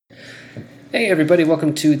Hey everybody,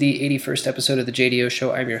 welcome to the 81st episode of the JDO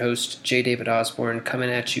Show. I'm your host, J. David Osborne, coming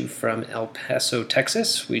at you from El Paso,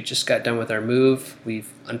 Texas. We just got done with our move.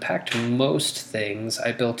 We've unpacked most things.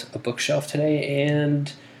 I built a bookshelf today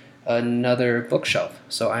and another bookshelf.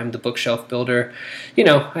 So I'm the bookshelf builder. You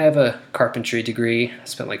know, I have a carpentry degree. I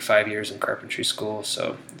spent like 5 years in carpentry school,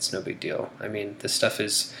 so it's no big deal. I mean, this stuff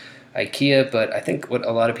is IKEA, but I think what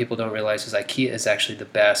a lot of people don't realize is IKEA is actually the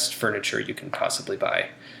best furniture you can possibly buy.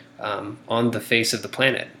 On the face of the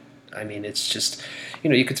planet. I mean, it's just,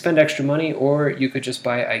 you could spend extra money, or you could just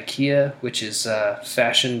buy IKEA, which is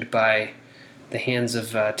fashioned by the hands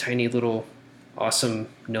of tiny little awesome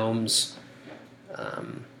gnomes. I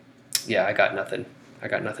got nothing.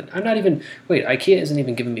 IKEA isn't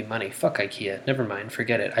even giving me money. Fuck IKEA. Never mind,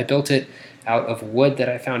 forget it. I built it out of wood that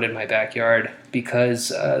I found in my backyard because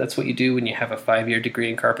that's what you do when you have a 5-year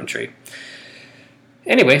degree in carpentry.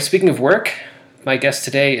 Anyway, speaking of work, my guest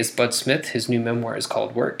today is Bud Smith. His new memoir is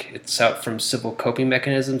called Work. It's out from Civil Coping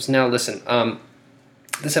Mechanisms. Now, listen,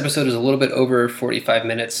 this episode is a little bit over 45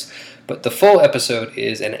 minutes, but the full episode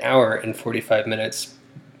is an hour and 45 minutes.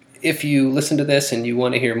 If you listen to this and you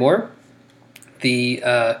want to hear more, the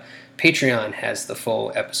Patreon has the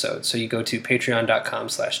full episode. So you go to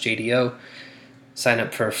patreon.com/JDO, sign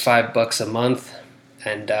up for $5 a month,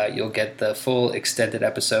 and you'll get the full extended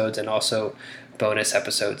episodes and also bonus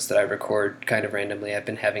episodes that I record kind of randomly. I've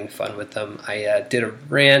been having fun with them. I did a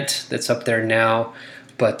rant that's up there now,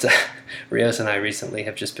 but Rios and I recently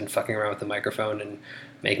have just been fucking around with the microphone and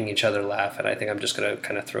making each other laugh, and I think I'm just going to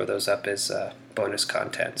kind of throw those up as bonus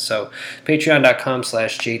content. So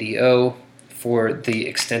patreon.com/JDO for the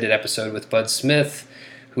extended episode with Bud Smith,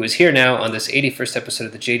 who is here now on this 81st episode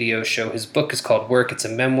of the JDO Show. His book is called Work. It's a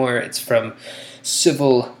memoir. It's from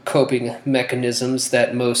Civil Coping Mechanisms,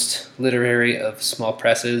 that most literary of small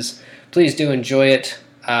presses. Please do enjoy it.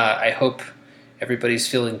 I hope everybody's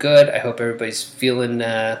feeling good. I hope everybody's feeling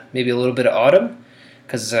maybe a little bit of autumn,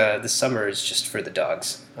 because the summer is just for the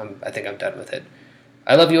dogs. I think I'm done with it.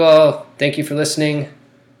 I love you all. Thank you for listening.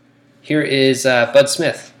 Here is Bud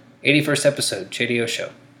Smith, 81st episode, JDO Show.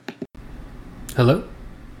 Hello?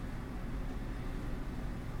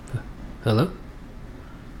 Hello?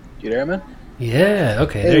 You there, man? Yeah,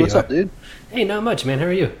 okay, hey, there you are. What's up, dude? Hey, not much, man. How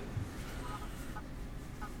are you?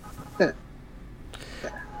 Good.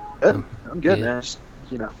 I'm good, man. Just,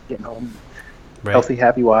 getting home. Right. Healthy,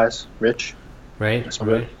 happy, wise, rich. Right, That's right.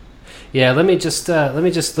 good. Yeah,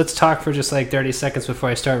 let's talk for just like 30 seconds before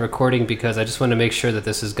I start recording, because I just want to make sure that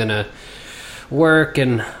this is going to work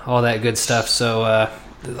and all that good stuff. So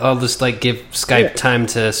I'll just like give Skype time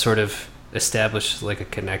to sort of establish like a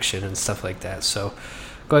connection and stuff like that. So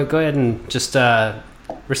go ahead and just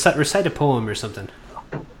recite a poem or something.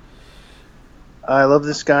 I love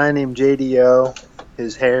this guy named JDO.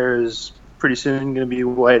 His hair is pretty soon going to be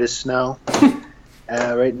white as snow.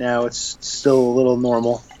 Right now it's still a little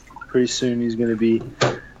normal. Pretty soon he's going to be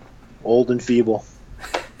old and feeble.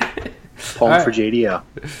 Poem Right. for JDO.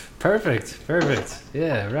 Perfect.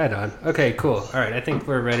 Yeah, right on. Okay, cool. All right, I think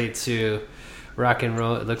we're ready to rock and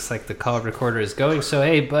roll. It looks like the call recorder is going. So,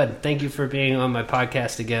 hey, Bud, thank you for being on my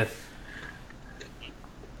podcast again.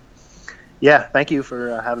 Yeah, thank you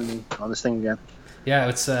for having me on this thing again. Yeah,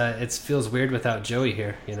 it feels weird without Joey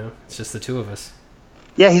here. It's just the two of us.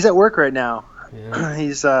 Yeah, he's at work right now. Yeah.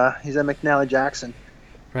 He's at McNally Jackson.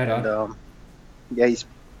 Right on. And,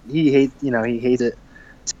 he hates it.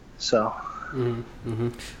 So. Mm-hmm.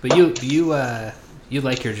 But you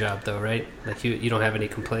like your job though, right? Like you don't have any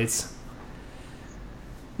complaints.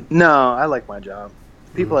 No, I like my job.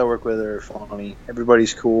 People I work with are funny.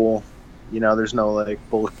 Everybody's cool. There's no like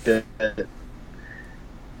bullshit.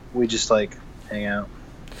 We just like hang out.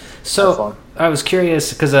 So I was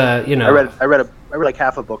curious because I read like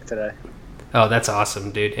half a book today. Oh, that's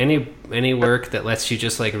awesome, dude. Any work that lets you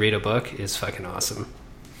just like read a book is fucking awesome.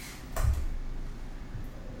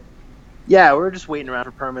 Yeah, we're just waiting around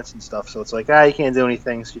for permits and stuff. So it's like, you can't do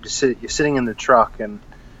anything. So you're sitting in the truck, and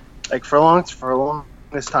like for a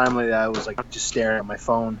longest time, like I was like just staring at my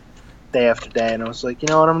phone day after day, and I was like, you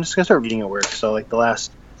know what, I'm just gonna start reading at work. So like the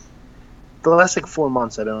last like 4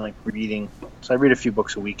 months, I've been like reading. So I read a few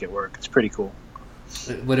books a week at work. It's pretty cool.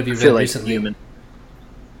 What have you read recently? Human.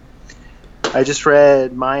 I just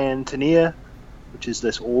read Maya Antonia, which is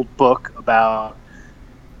this old book about.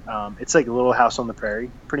 It's like a Little House on the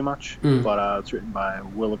Prairie, pretty much. But it's written by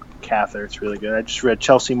Willa Cather. It's really good. I just read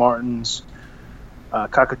Chelsea Martin's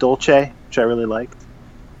Cockadolce, which I really liked.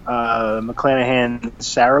 McClanahan's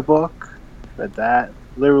Sarah book. Read that.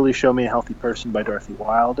 Literally Show Me a Healthy Person by Dorothy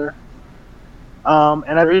Wilder.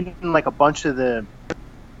 And I've read like a bunch of the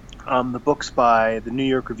The books by the New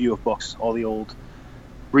York Review of Books, all the old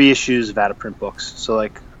reissues of out of print books. So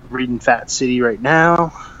like reading Fat City right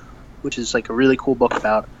now, which is like a really cool book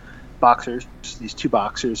about boxers, these two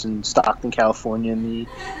boxers in Stockton, California in the,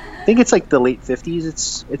 I think it's like the late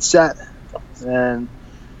 50s it's set. And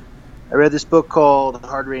I read this book called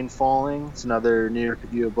Hard Rain Falling. It's another New York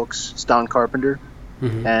Review of Books. It's Don Carpenter.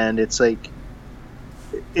 And it's like,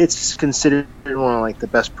 it's considered one of like the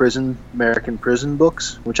best American prison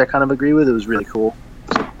books, which I kind of agree with. It was really cool.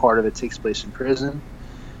 It's like part of it takes place in prison.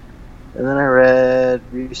 And then I read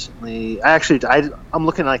recently. I'm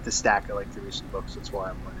looking at like the stack of like the recent books. That's why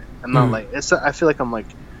I'm like, I'm not like it's. I feel like I'm like,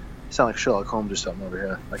 I sound like Sherlock Holmes or something over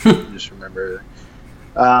here. Like I can just remember.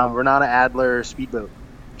 Renata Adler Speedboat,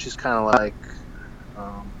 which is kind of like,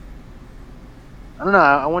 I don't know.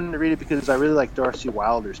 I wanted to read it because I really like Darcy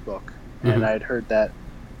Wilder's book, and I had heard that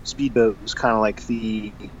Speedboat was kind of like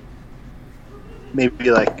the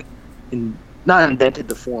maybe like not invented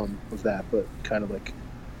the form of that, but kind of like it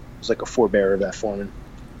was like a forebearer of that form. And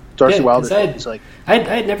Darcy Wilder is like I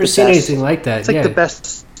had never seen anything like that. It's like the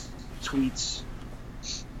best tweets.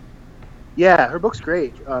 Yeah, her book's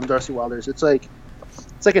great. Darcy Wilder's. It's like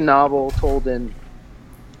a novel told in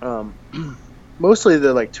mostly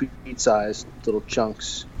the like tweet sized little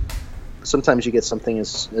chunks. Sometimes you get something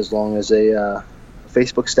as long as a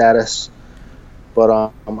Facebook status. But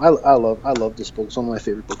I love this book. It's one of my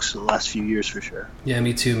favorite books of the last few years for sure. Yeah,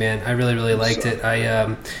 me too, man. I really liked it.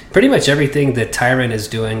 I pretty much everything that Tyrant is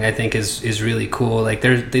doing, I think, is really cool. Like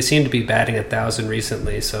they seem to be batting 1,000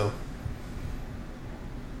 recently. So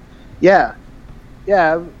yeah,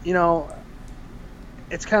 you know,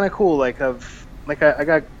 it's kind of cool. Like I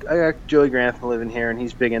got Joey Grantham living here, and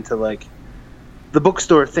he's big into like the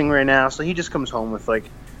bookstore thing right now. So he just comes home with like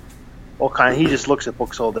all kind. He just looks at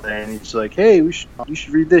books all day, and he's like, "Hey, you should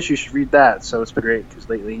read this. You should read that." So it's been great because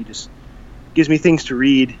lately he just gives me things to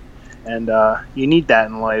read, and you need that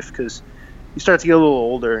in life because you start to get a little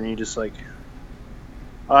older, and you just like,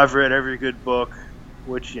 I've read every good book,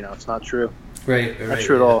 which you know it's not true. Right. Not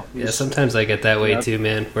true at all. Yeah, sometimes I get that way too,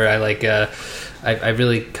 man. Where I like, I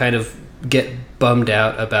really kind of get bummed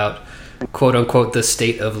out about quote unquote the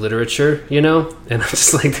state of literature, you know, and I'm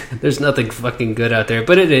just like, there's nothing fucking good out there.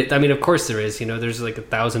 But I mean, of course there is. You know, there's like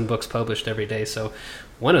 1,000 books published every day, so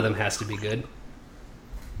one of them has to be good.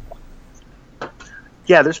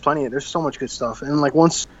 Yeah, there's plenty. There's so much good stuff, and like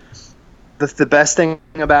once the best thing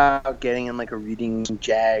about getting in like a reading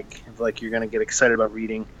jag, if like you're gonna get excited about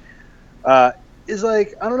reading. Is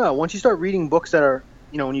like, I don't know, once you start reading books that are,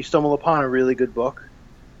 you know, when you stumble upon a really good book,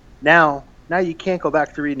 now you can't go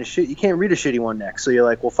back to reading you can't read a shitty one next. So you're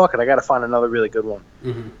like, well, fuck it, I got to find another really good one.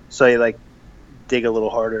 So you like dig a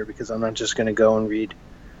little harder because I'm not just going to go and read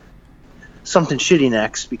something shitty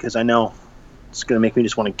next because I know it's going to make me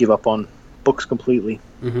just want to give up on books completely.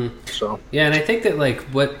 So yeah, and I think that like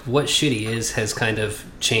what shitty has kind of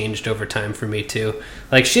changed over time for me too.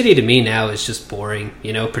 Like shitty to me now is just boring,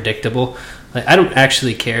 you know, predictable. Like I don't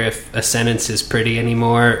actually care if a sentence is pretty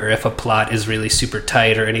anymore or if a plot is really super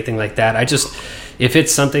tight or anything like that. I just, if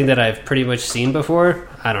it's something that I've pretty much seen before,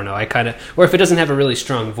 I don't know, I kind of, or if it doesn't have a really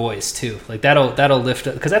strong voice too, like that'll lift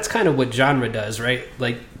up, because that's kind of what genre does, right?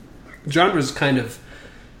 Like genre's kind of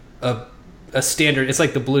a standard. It's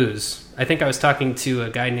like the blues. I think I was talking to a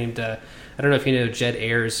guy named I don't know if you know Jed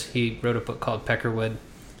Ayers. He wrote a book called Peckerwood,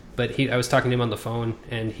 but I was talking to him on the phone,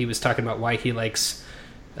 and he was talking about why he likes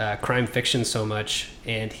crime fiction so much,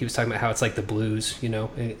 and he was talking about how it's like the blues. You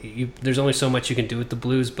know, there's only so much you can do with the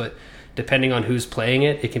blues, but depending on who's playing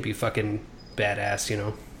it, it can be fucking badass. You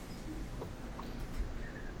know.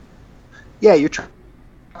 Yeah, you're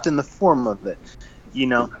trapped in the form of it. You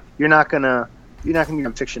know, you're not gonna read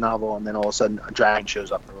a fiction novel and then all of a sudden a dragon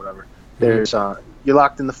shows up or whatever. There's you're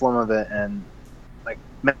locked in the form of it, and like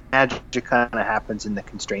magic kind of happens in the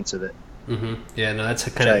constraints of it. Yeah, no, that's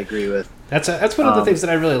kind of I agree with. That's one of the things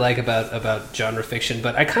that I really like about genre fiction.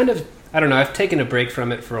 But I don't know. I've taken a break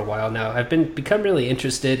from it for a while now. I've become really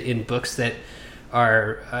interested in books that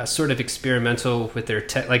are sort of experimental with their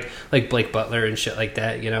like Blake Butler and shit like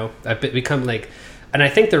that. You know, I've become like. And I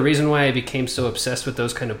think the reason why I became so obsessed with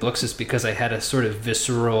those kind of books is because I had a sort of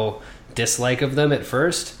visceral dislike of them at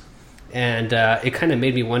first, and it kind of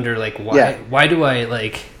made me wonder, like, why do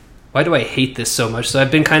I hate this so much? So I've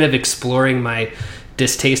been kind of exploring my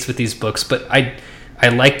distaste with these books, but I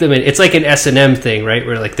like them, and it's like an S&M thing, right?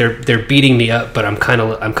 Where like they're beating me up, but I'm kind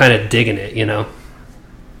of digging it, you know?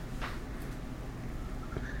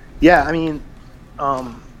 Yeah, I mean,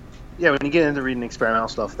 when you get into reading experimental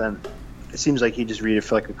stuff, then it seems like you just read it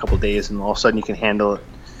for like a couple of days and all of a sudden you can handle it.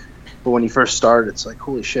 But when you first start, it's like,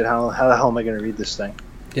 holy shit, how the hell am I going to read this thing?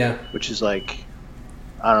 Yeah. which is like,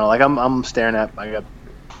 I don't know, like I'm staring at, I got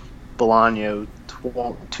Bolaño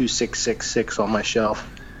 2666 on my shelf.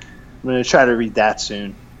 I'm gonna try to read that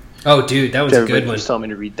soon. Oh, dude, that was a good one. Just telling me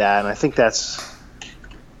to read that, and I think that's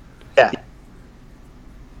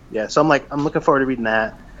yeah. So I'm looking forward to reading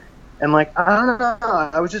that, and like I don't know,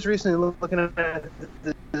 I was just recently looking at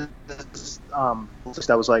this list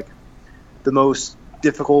that was like the most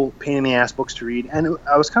difficult pain in the ass books to read, and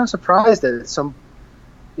I was kind of surprised that some,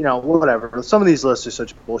 whatever. Some of these lists are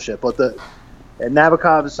such bullshit, but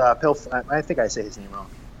Nabokov's I think I say his name wrong.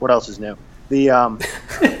 What else is new? The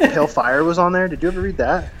Pale Fire was on there. Did you ever read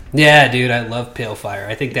that? Yeah, dude, I love Pale Fire.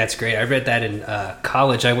 I think that's great. I read that in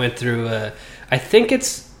college. I went through.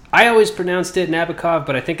 I always pronounced it Nabokov,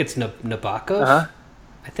 but I think it's Nabokov. Uh-huh.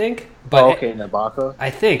 I think. But okay, Nabokov. I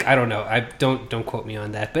think. I don't know. I don't quote me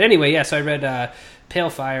on that. But anyway, yeah. So I read Pale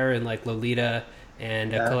Fire and like Lolita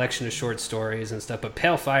and a collection of short stories and stuff. But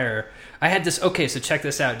Pale Fire, I had this. Okay, so check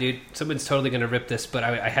this out, dude. Someone's totally gonna rip this, but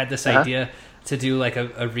I had this idea to do like a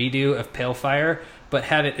redo of Pale Fire, but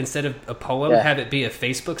have it, instead of a poem, have it be a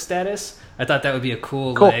Facebook status. I thought that would be a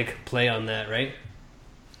cool. Like play on that, right?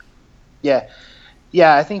 Yeah.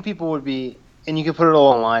 Yeah, I think people would be, and you could put it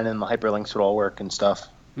all online, and the hyperlinks would all work and stuff.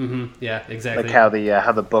 Mm-hmm. Yeah, exactly. Like how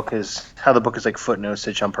the book is like footnotes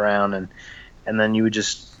that jump around, and then you would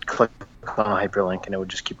just click on a hyperlink, and it would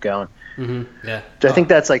just keep going. Mm-hmm. Yeah. So I think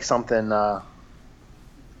that's like something.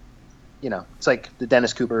 It's like the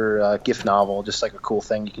Dennis Cooper GIF novel, just like a cool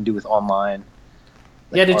thing you can do with online.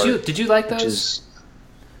 Like did you like those?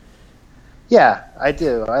 Yeah, I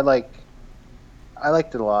do. I liked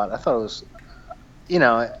it a lot. I thought it was.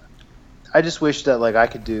 I just wish that like I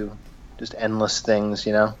could do just endless things.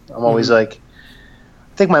 I'm always like,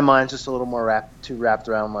 I think my mind's just a little more wrapped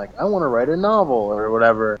around like I want to write a novel or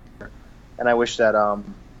whatever, and I wish that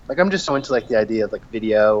like I'm just so into like the idea of like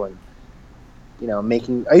video and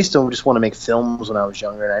making. I used to just want to make films when I was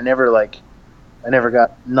younger, and I never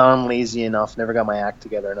got non-lazy enough, never got my act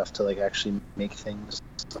together enough to like actually make things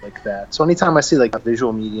like that. So anytime I see like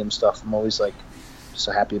visual medium stuff, I'm always like just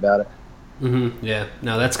so happy about it. Mm-hmm. Yeah,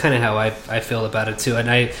 no, that's kind of how I feel about it too, and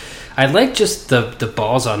I like just the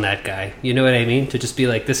balls on that guy. You know what I mean? To just be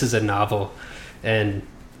like, this is a novel, and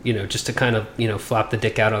just to kind of flop the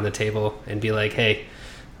dick out on the table and be like, hey,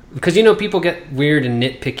 because people get weird and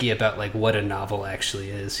nitpicky about like what a novel actually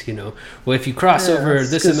is. Well, if you cross over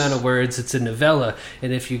this amount of words, it's a novella,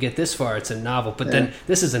 and if you get this far, it's a novel. But then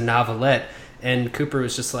this is a novelette, and Cooper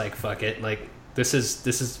was just like, fuck it, like this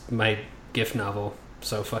is my GIF novel,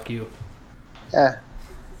 so fuck you. Yeah,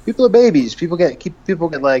 people are babies. People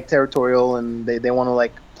get like territorial, and they want to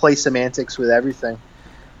like play semantics with everything.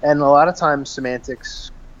 And a lot of times,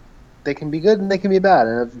 semantics, they can be good and they can be bad.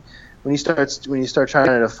 And when you start trying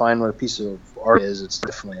to define what a piece of art is, it's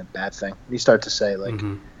definitely a bad thing. When you start to say like,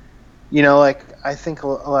 like I think a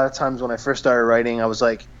lot of times when I first started writing, I was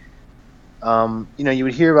like, you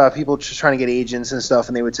would hear about people just trying to get agents and stuff,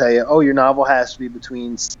 and they would tell you, oh, your novel has to be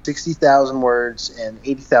between 60,000 words and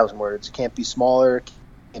 80,000 words. It can't be smaller, it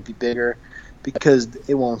can't be bigger, because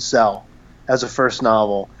it won't sell as a first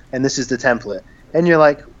novel, and this is the template. And you're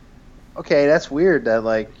like, okay, that's weird that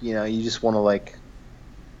like, you just want to like,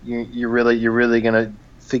 you're really gonna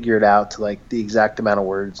figure it out to like the exact amount of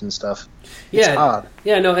words and stuff. It's odd.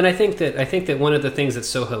 Yeah, no, and I think that one of the things that's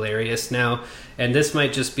so hilarious now, and this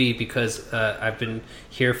might just be because I've been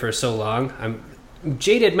here for so long,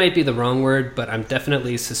 jaded might be the wrong word, but I'm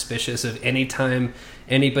definitely suspicious of any time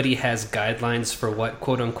anybody has guidelines for what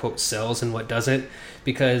quote unquote sells and what doesn't,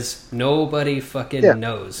 because nobody fucking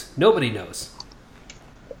knows. Nobody knows.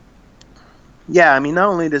 Yeah, I mean, not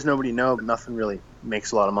only does nobody know, but nothing really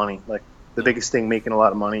makes a lot of money. Like the biggest thing making a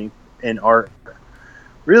lot of money in art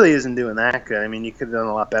really isn't doing that good. I mean, you could have done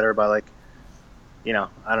a lot better by like, I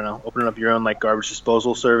don't know, opening up your own like garbage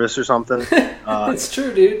disposal service or something. It's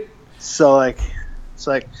true, dude. So like, it's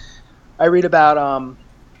like I read about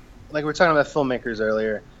like we were talking about filmmakers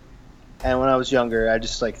earlier, and when I was younger, I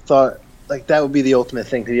just like thought like that would be the ultimate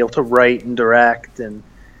thing, to be able to write and direct, and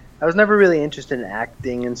I was never really interested in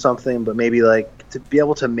acting in something, but maybe like to be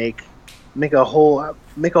able to make a whole,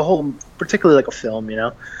 particularly like a film,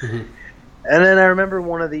 Mm-hmm. And then I remember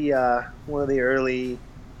one of the early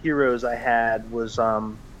heroes I had was I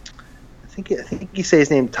think you say his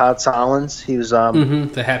name, Todd Solondz. He was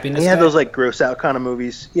the Happiness Guy. He had those like gross out kind of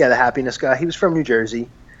movies. Yeah, the Happiness Guy. He was from New Jersey,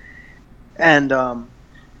 and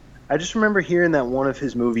I just remember hearing that one of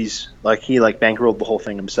his movies, like he like bankrolled the whole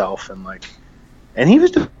thing himself, and he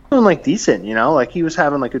was doing like decent, like he was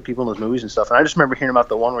having like good people in those movies and stuff. And I just remember hearing about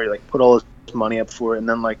the one where he like put all his money up for it, and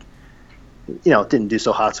then like didn't do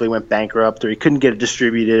so hot, so he went bankrupt, or he couldn't get it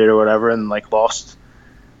distributed or whatever, and like lost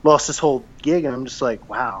his whole gig. And I'm just like,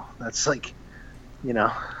 wow, that's like,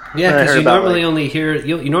 Yeah, because you normally only hear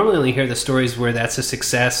the stories where that's a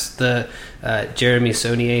success. The Jeremy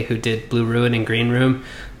Saunier, who did Blue Ruin and Green Room,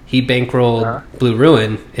 he bankrolled Blue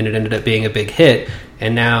Ruin, and it ended up being a big hit.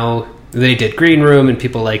 And now they did Green Room and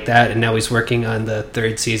people like that, and now he's working on the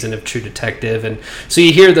 3rd season of True Detective. And so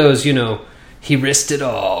you hear those, he risked it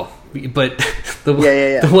all. But the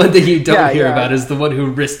one that you don't hear about is the one who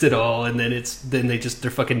risked it all, and then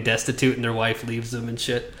they're fucking destitute and their wife leaves them and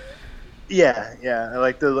shit. Yeah.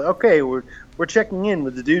 Like they're like, okay, we're checking in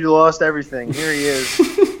with the dude who lost everything. Here he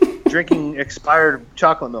is, drinking expired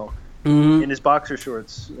chocolate milk in his boxer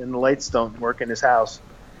shorts, and the lights don't work in his house.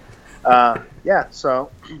 So.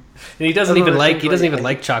 And he doesn't even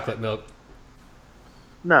like chocolate milk.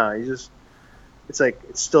 No, he just. It's like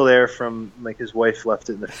it's still there from like his wife left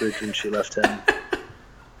it in the fridge and she left him.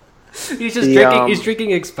 He's just he's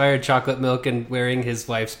drinking expired chocolate milk and wearing his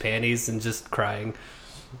wife's panties and just crying.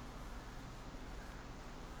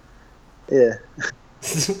 Yeah.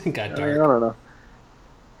 Got dark. I don't know.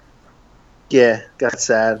 Yeah, got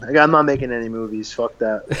sad. I'm not making any movies. Fuck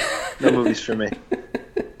that. No movies for me.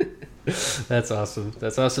 That's awesome.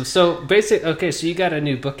 So so you got a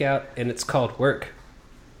new book out and it's called Work.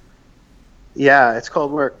 Yeah, it's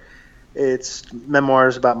called Work. It's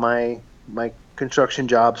memoirs about my construction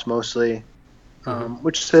jobs mostly,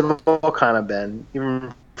 which they've all kind of been,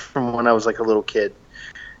 even from when I was like a little kid.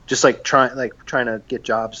 Just like trying to get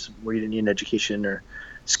jobs where you didn't need an education or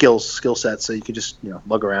skill sets, so you could just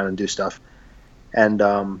lug around and do stuff. And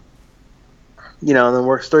and then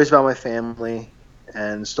work stories about my family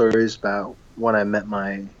and stories about when I met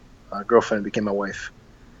my girlfriend and became my wife.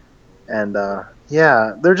 And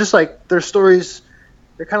they're just like they're stories.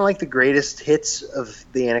 They're kind of like the greatest hits of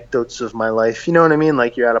the anecdotes of my life. You know what I mean?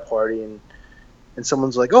 Like you're at a party and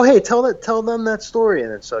someone's like, "Oh, hey, tell them that story,"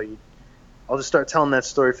 and then I'll just start telling that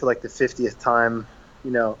story for like the 50th time,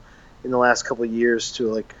 in the last couple of years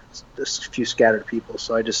to like just a few scattered people.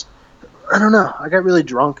 So I don't know. I got really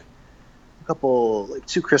drunk like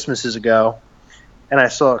 2 Christmases ago, and I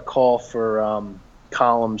saw a call for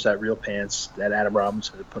columns at Real Pants that Adam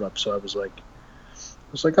Robinson had put up. So I was like,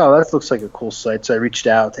 oh, that looks like a cool site. So I reached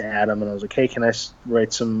out to Adam and I was like, hey, can I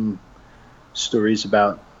write some stories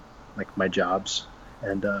about like my jobs?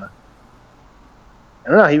 And I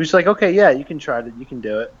don't know. He was like, okay, yeah, you can try it. You can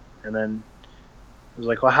do it. And then I was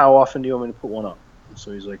like, well, how often do you want me to put one up? And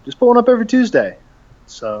so he's like, just put one up every Tuesday.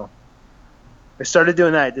 So I started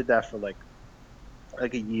doing that. I did that for like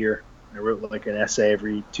a year. I wrote like an essay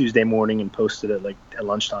every Tuesday morning and posted it like at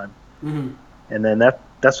lunchtime. Mm-hmm. And then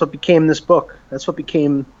that's what became this book. That's what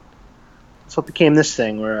became this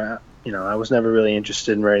thing where I was never really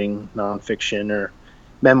interested in writing nonfiction or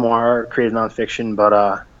memoir or creative nonfiction,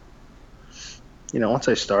 but once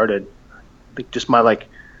I started, I think just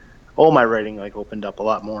all my writing opened up a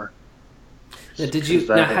lot more. How did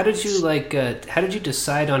you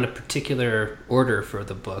decide on a particular order for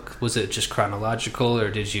the book? Was it just chronological, or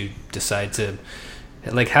did you decide to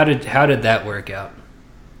how did that work out?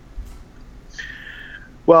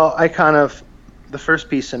 Well, the first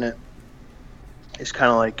piece in it is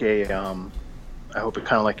kind of like I hope it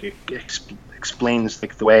kind of like explains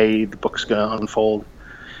like the way the book's going to unfold.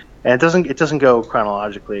 And it doesn't go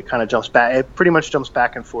chronologically. It kind of jumps back. It pretty much jumps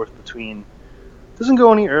back and forth between. It doesn't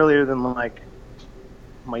go any earlier than like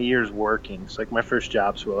my years working. So like my first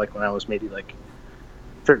jobs were like when I was maybe like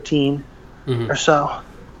 13 or so,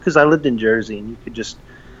 because I lived in Jersey, and you could just,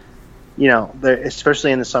 there,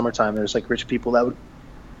 especially in the summertime, there's like rich people that would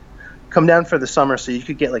come down for the summer, so you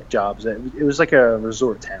could get like jobs. It was like a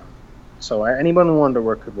resort town, so anyone who wanted to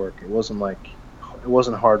work could work. It wasn't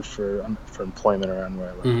hard for employment around where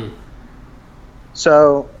I lived. Mm-hmm.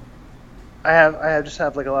 So I just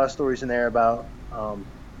have like a lot of stories in there about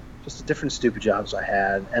just the different stupid jobs I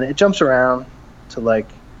had, and it jumps around to like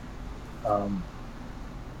kind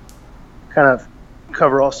of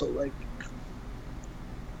cover also like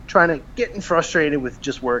getting frustrated with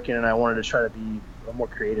just working, and I wanted to try to be a more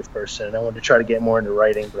creative person, and I wanted to try to get more into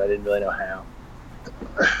writing, but I didn't really know how.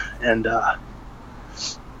 And I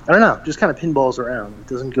don't know, just kind of pinballs around. It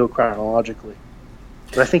doesn't go chronologically,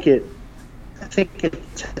 but I think it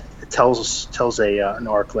tells an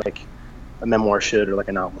arc like a memoir should, or like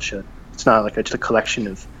a novel should. It's not like just a collection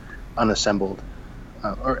of unassembled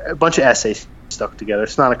or a bunch of essays stuck together.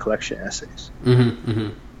 It's not a collection of essays. Mm-hmm, mm-hmm.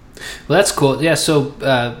 Well, that's cool. Yeah. So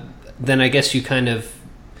then I guess you kind of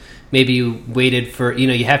maybe you waited for,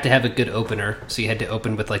 you have to have a good opener, so you had to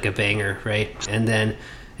open with like a banger, right? And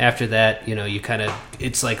after that, you kind of,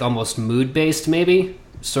 it's like almost mood based, maybe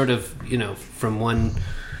sort of, from one.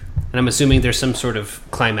 And I'm assuming there's some sort of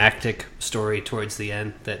climactic story towards the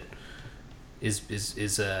end that is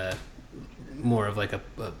more of like a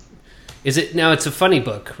is it now? It's a funny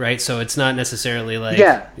book, right? So it's not necessarily like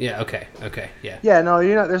okay, yeah. No,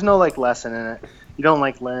 there's no like lesson in it. You don't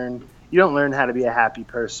learn how to be a happy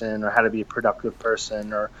person or how to be a productive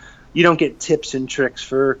person, or you don't get tips and tricks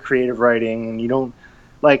for creative writing, and you don't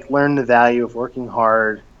like learn the value of working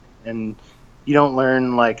hard, and you don't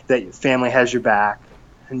learn like that your family has your back,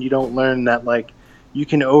 and you don't learn that like you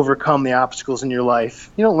can overcome the obstacles in your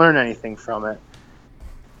life. You don't learn anything from it.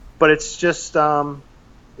 But it's just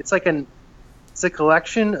it's a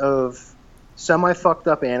collection of semi fucked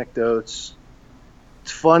up anecdotes.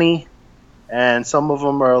 It's funny, and some of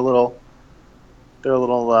them are a little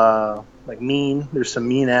like mean. There's some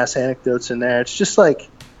mean ass anecdotes in there. It's just like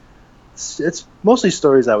it's mostly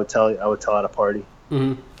stories I would tell at a party.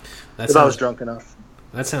 Mm-hmm. If I was drunk enough.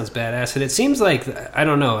 That sounds badass. And it seems like, I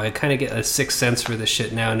don't know, I kind of get a sixth sense for this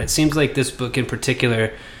shit now, and it seems like this book in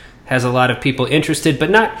particular has a lot of people interested, but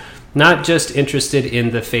not just interested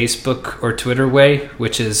in the Facebook or Twitter way,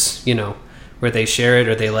 which is, where they share it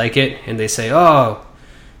or they like it, and they say, oh,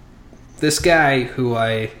 this guy who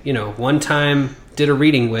I, one time did a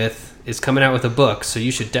reading with is coming out with a book, so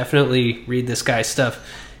you should definitely read this guy's stuff.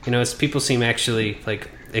 People seem actually, like,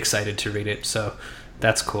 excited to read it, so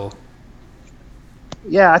that's cool.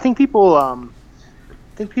 Yeah, I think people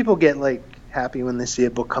get like happy when they see a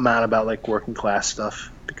book come out about like working class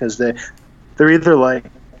stuff, because they're either like,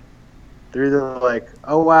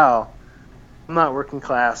 oh wow, I'm not working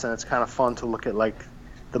class, and it's kind of fun to look at like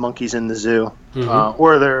the monkeys in the zoo, mm-hmm.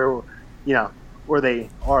 Or they're or they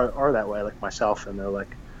are that way, like myself, and they're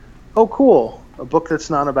like, oh cool, a book that's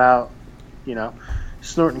not about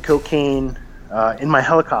snorting cocaine in my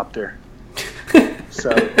helicopter. So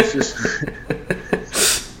it's just.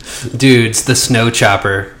 Dudes, the Snow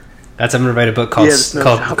Chopper. I'm gonna write a book called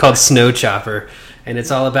Snow Chopper, and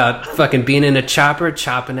it's all about fucking being in a chopper,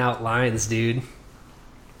 chopping out lines, dude.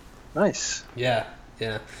 Nice. Yeah.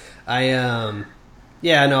 I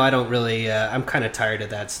don't really. I'm kind of tired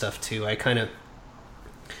of that stuff too. I kind of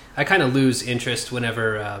lose interest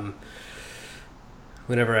whenever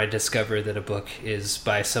I discover that a book is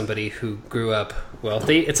by somebody who grew up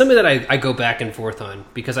wealthy. It's something that I go back and forth on,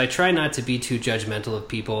 because I try not to be too judgmental of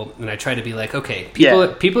people, and I try to be like, okay,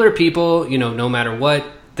 people are people, no matter what.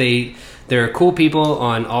 There are cool people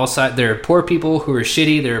on all sides. There are poor people who are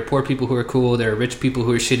shitty. There are poor people who are cool. There are rich people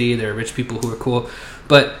who are shitty. There are rich people who are cool.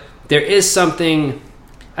 But there is something,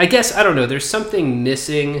 I guess, I don't know, there's something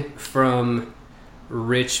missing from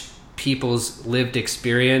rich people's lived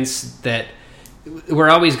experience that we're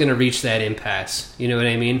always going to reach that impasse. You know what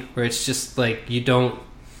I mean? Where it's just like you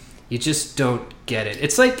just don't get it.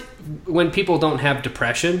 It's like when people don't have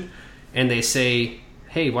depression and they say,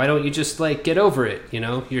 hey, why don't you just like get over it?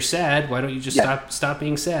 You're sad. Why don't you just stop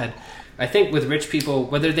being sad? I think with rich people,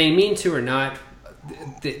 whether they mean to or not,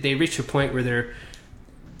 they reach a point where they're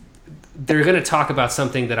going to talk about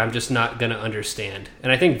something that I'm just not going to understand.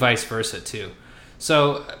 And I think vice versa too.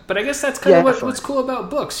 So, but I guess that's kind of what's cool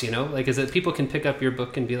about books, like, is that people can pick up your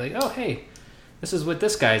book and be like, oh, hey, this is what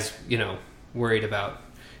this guy's, worried about.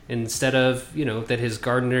 Instead of, that his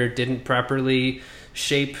gardener didn't properly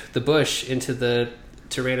shape the bush into the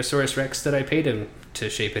Tyrannosaurus Rex that I paid him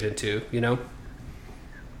to shape it into,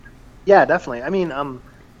 Yeah, definitely. I mean, I'm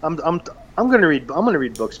gonna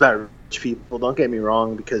read books about rich people. Don't get me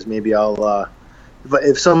wrong, because maybe I'll.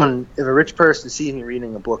 If a rich person sees me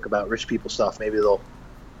reading a book about rich people stuff, maybe they'll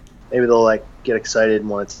like get excited and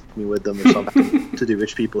want to take me with them or something to do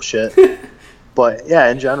rich people shit. But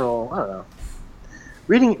yeah, in general, I don't know.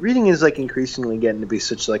 Reading is like increasingly getting to be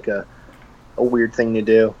such like a weird thing to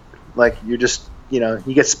do. Like you're just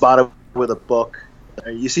you get spotted with a book,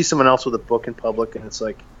 or you see someone else with a book in public, and it's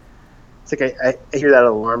like I hear that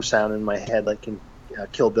alarm sound in my head, like in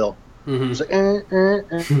Kill Bill. Mm-hmm. It's like,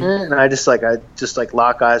 and I just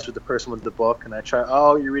lock eyes with the person with the book, and I try.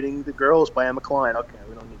 Oh, you're reading The Girls by Emma Cline. Okay,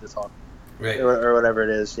 we don't need to talk, right? Or whatever it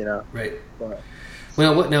is, Right. But,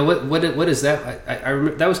 well, what is that? I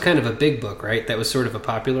remember that was kind of a big book, right? That was sort of a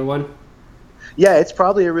popular one. Yeah, it's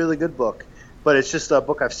probably a really good book, but it's just a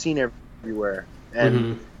book I've seen everywhere,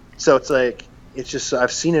 and so it's like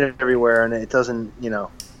I've seen it everywhere, and it doesn't.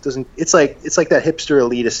 It's like that hipster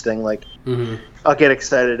elitist thing. Like, I'll get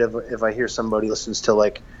excited if I hear somebody listens to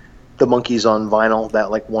like the Monkees on vinyl, that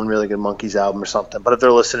like one really good Monkees album or something. But if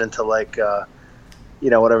they're listening to like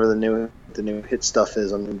whatever the new hit stuff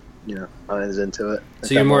is, I'm not as into it.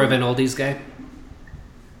 So you're more of an oldies guy?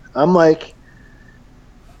 I'm like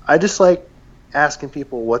I just like asking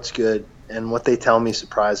people what's good, and what they tell me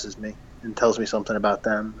surprises me and tells me something about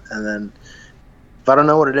them. And then if I don't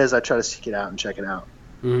know what it is, I try to seek it out and check it out.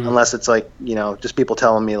 Unless it's like, just people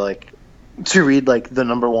telling me like to read like the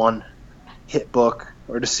number one hit book,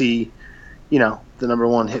 or to see, the number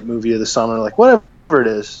one hit movie of the summer, like whatever it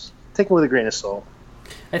is, take it with a grain of salt.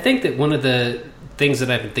 I think that one of the things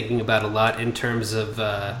that I've been thinking about a lot in terms of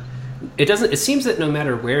it seems that no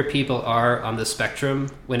matter where people are on the spectrum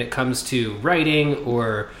when it comes to writing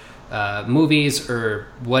or movies or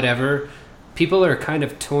whatever, people are kind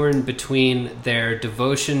of torn between their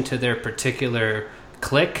devotion to their particular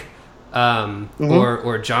clique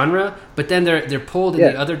or genre, but then they're pulled in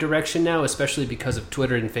the other direction now, especially because of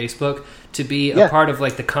Twitter and Facebook, to be a part of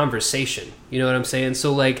like the conversation. You know what I'm saying?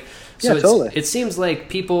 So like, totally. It seems like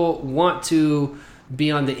people want to be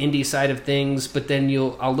on the indie side of things, but then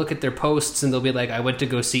I'll look at their posts and they'll be like, I went to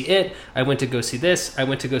go see it, I went to go see this, I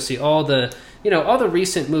went to go see all the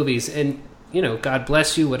recent movies, and God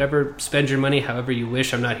bless you, whatever, spend your money however you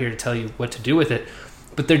wish. I'm not here to tell you what to do with it.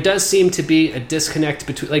 But there does seem to be a disconnect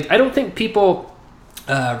between, like, I don't think people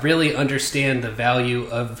really understand the value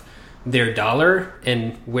of their dollar,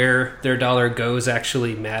 and where their dollar goes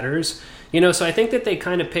actually matters. So I think that they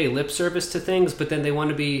kind of pay lip service to things, but then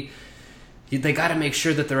they got to make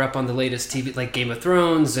sure that they're up on the latest TV, like Game of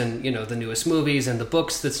Thrones and, the newest movies and the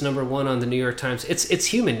books that's number one on the New York Times. It's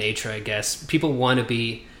human nature, I guess. People want to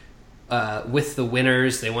be with the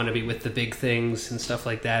winners. They want to be with the big things and stuff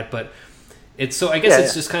like that. But it's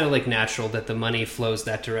just kind of like natural that the money flows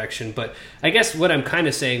that direction. But I guess what I'm kind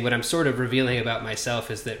of saying, what I'm sort of revealing about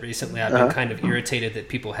myself, is that recently I've been kind of irritated that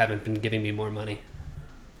people haven't been giving me more money.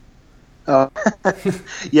 Oh,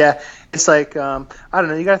 yeah. It's like, I don't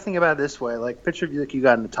know. You got to think about it this way. Like, picture if you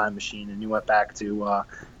got in a time machine and you went back to,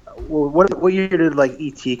 what year did like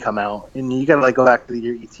E.T. come out? And you got to like go back to the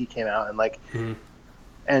year E.T. came out, and like,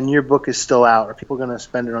 and your book is still out. Are people going to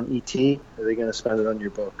spend it on E.T.? Or are they going to spend it on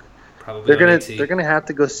your book? Probably they're gonna have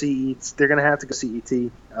to go see E.T. They're gonna have to go see E.T.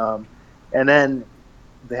 And then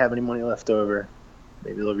if they have any money left over,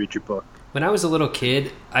 maybe they'll read your book. When I was a little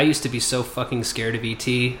kid, I used to be so fucking scared of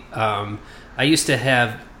E.T. I used to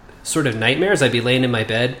have sort of nightmares. I'd be laying in my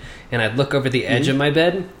bed, and I'd look over the edge of my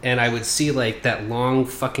bed, and I would see like that long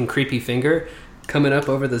fucking creepy finger coming up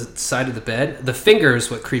over the side of the bed. The finger is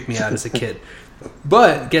what creeped me out as a kid.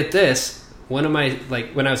 But get this. One of my,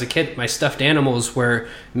 like, when I was a kid, my stuffed animals were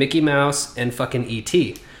Mickey Mouse and fucking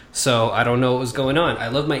E.T. So I don't know what was going on. I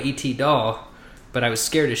love my E.T. doll, but I was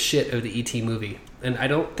scared as shit of the E.T. movie. And I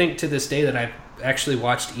don't think to this day that I've actually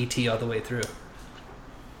watched E.T. all the way through.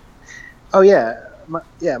 Oh, yeah.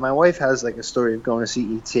 My wife has, like, a story of going to see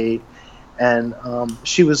E.T. And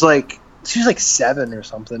she was like 7 or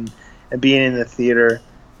something, and being in the theater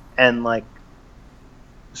and, like,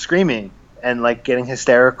 screaming and like getting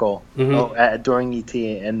hysterical during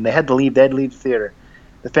E.T. and they had to leave. They had to leave the theater.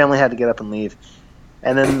 The family had to get up and leave.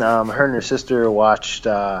 And then her and her sister watched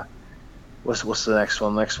what's the next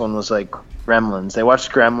one? The next one was like Gremlins. They watched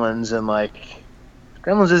Gremlins, and like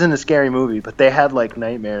Gremlins isn't a scary movie, but they had like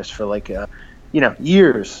nightmares for like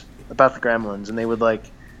years about the Gremlins, and they would like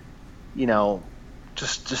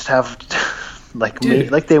just have like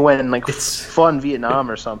like they went and like fought in Vietnam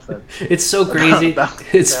or something. It's so crazy.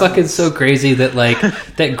 It's fucking so crazy that like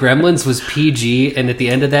that Gremlins was PG, and at the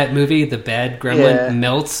end of that movie, the bad gremlin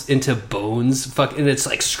melts into bones. And it's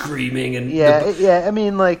like screaming and I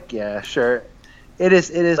mean, like, yeah, sure, it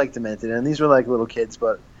is like demented, and these were like little kids,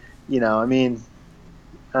 but I mean,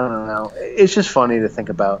 I don't know. It's just funny to think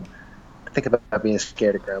about being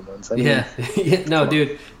scared of Gremlins. I mean, no,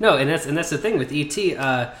 dude, no, and that's the thing with E.T.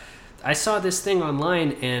 I saw this thing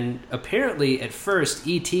online, and apparently at first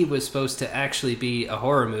E.T. was supposed to actually be a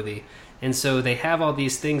horror movie. And so they have all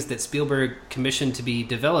these things that Spielberg commissioned to be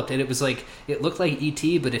developed, and it was like, it looked like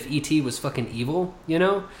E.T., but if E.T. was fucking evil,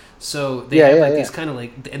 So they have these kind of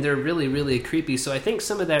like, and they're really, really creepy. So I think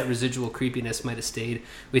some of that residual creepiness might have stayed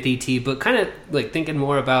with E.T., but kind of like thinking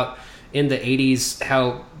more about in the 80s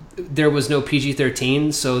how there was no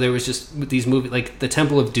PG-13, so there was just these movies like the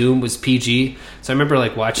Temple of Doom was PG. So I remember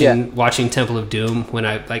like watching Temple of Doom when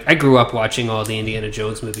I grew up watching all the Indiana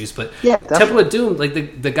Jones movies, but Temple of Doom, like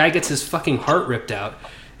the guy gets his fucking heart ripped out,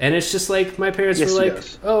 and it's just like my parents were like,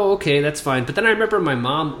 oh, okay, that's fine. But then I remember my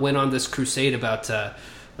mom went on this crusade about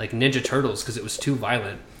like Ninja Turtles because it was too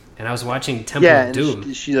violent, and I was watching Temple of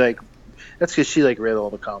Doom. She like. That's because she like read all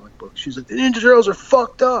the comic books. She's like, the Ninja Turtles are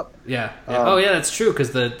fucked up. Yeah. Oh yeah, that's true. Because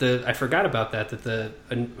the I forgot about that the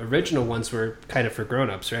original ones were kind of for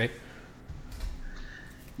grown-ups, right?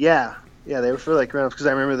 Yeah, they were for like grown-ups. Because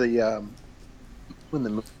I remember the when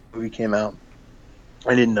the movie came out,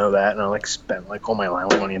 I didn't know that, and I like spent like all my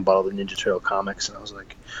allowance money and bought all the Ninja Turtle comics, and I was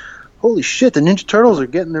like, holy shit, the Ninja Turtles are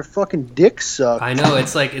getting their fucking dicks sucked. I know,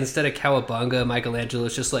 it's like instead of Cowabunga,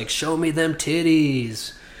 Michelangelo's just like, show me them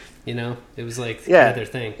titties. You know, it was like kind of their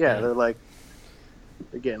thing. Yeah,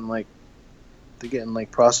 they're getting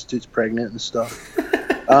like prostitutes pregnant and stuff.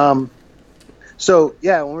 So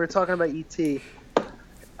yeah, when we were talking about E.T.,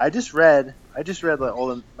 I just read like all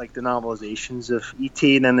the like the novelizations of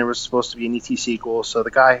E.T., and then there was supposed to be an E.T. sequel. So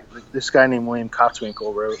this guy named William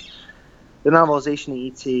Kotzwinkle wrote the novelization of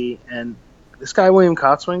E.T., and this guy William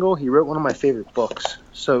Kotzwinkle, he wrote one of my favorite books.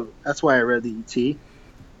 So that's why I read the E.T.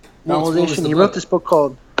 novelization. He wrote this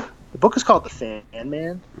book the book is called The Fan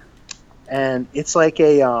Man, and it's like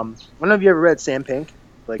a I don't know if you ever read Sam Pink,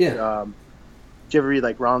 like did you ever read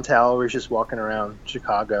like Ron Towell, where he's just walking around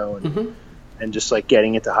Chicago and just like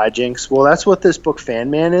getting into hijinks? Well, that's what this book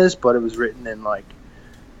Fan Man is, but it was written in like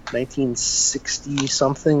 1960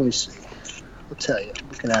 something. Let me see. I'll tell you. I'm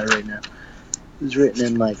looking at it right now. It was written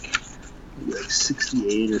in like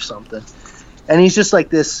 68 or something. And he's just like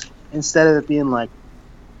this, instead of it being like,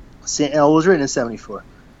 it was written in 74.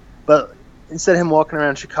 But instead of him walking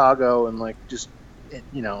around Chicago and like just,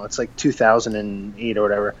 you know, it's like 2008 or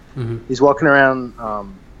whatever, he's walking around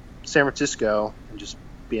San Francisco and just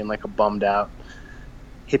being like a bummed out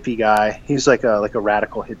hippie guy. He's like a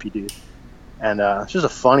radical hippie dude. And it's just a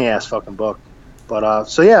funny ass fucking book. But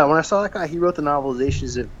so yeah, when I saw that guy, he wrote the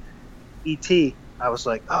novelizations of E.T., I was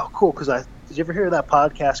like, oh, cool. Because did you ever hear of that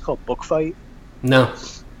podcast called Book Fight? No.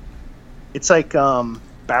 It's like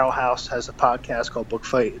Barrel House has a podcast called Book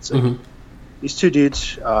Fight. It's like these two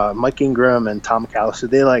dudes, Mike Ingram and Tom McAllister,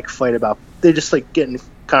 they just like get in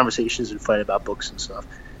conversations and fight about books and stuff.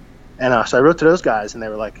 And so I wrote to those guys, and they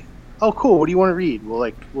were like, oh, cool. What do you want to read?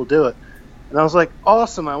 We'll do it. And I was like,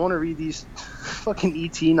 awesome. I want to read these fucking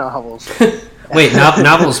E.T. novels. Wait,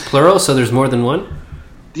 novels plural? So there's more than one?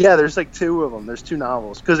 Yeah, there's like two of them. There's two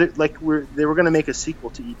novels because they were going to make a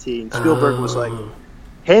sequel to E.T. and Spielberg was like,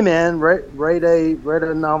 "Hey man, write a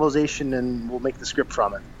novelization and we'll make the script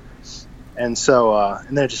from it." And so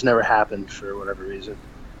and then it just never happened for whatever reason.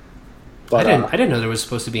 But I didn't know there was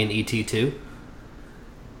supposed to be an E.T. too.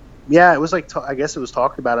 Yeah, it was like I guess it was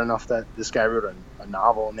talked about enough that this guy wrote a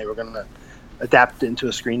novel and they were going to adapt it into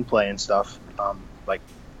a screenplay and stuff.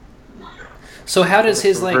 So how does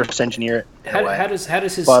his like reverse engineer it? How does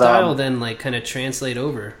his style then like kind of translate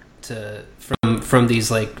over to from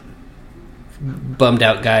these like bummed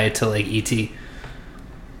out guy to like E.T.?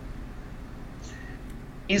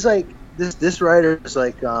 He's like this writer is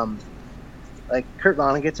like Kurt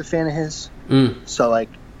Vonnegut's a fan of his. So like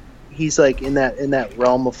he's like in that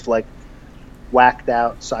realm of like whacked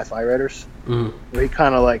out sci-fi writers where he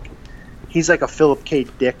kind of like he's like a Philip K.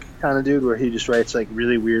 Dick kind of dude where he just writes like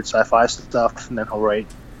really weird sci-fi stuff and then he'll write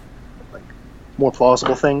like more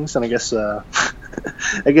plausible things. And I guess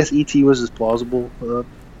E.T. was his plausible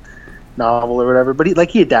novel or whatever, but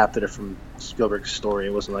he adapted it from Spielberg's story.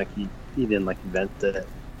 It wasn't like he didn't like invent it,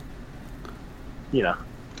 you know.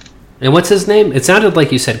 And what's his name? It sounded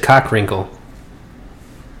like you said Cockwrinkle.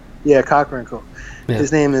 Yeah, Cockwrinkle. Yeah.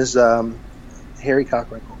 His name is Harry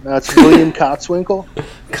Cockwrinkle. No, it's William Kotzwinkle.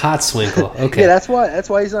 Kotzwinkle. Okay. Yeah, that's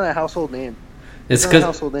why he's not a household name. It's not a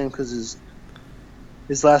household name because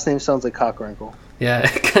his last name sounds like Cockwrinkle. Yeah,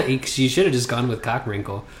 you should have just gone with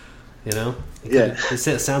Cockwrinkle. You know? It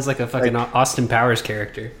sounds like a fucking Austin Powers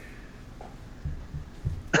character.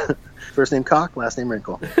 First name Cock, last name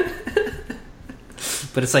Wrinkle.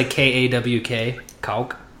 But it's like K-A-W-K,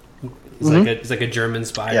 Kalk. It's like a German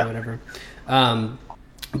spy or whatever.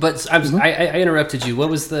 But I interrupted you.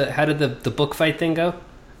 How did the book fight thing go?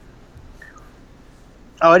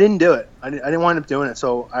 Oh, I didn't do it. I didn't wind up doing it,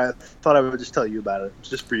 so I thought I would just tell you about it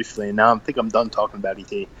just briefly. And now I think I'm done talking about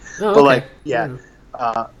E.T. Oh, but okay.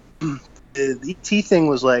 The E.T. thing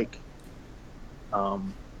was like, the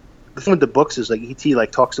thing with the books is like E.T.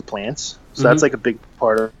 like talks to plants, so that's like a big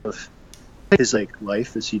part of his like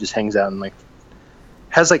life is he just hangs out and like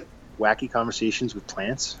has like wacky conversations with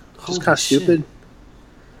plants. Just kind of stupid.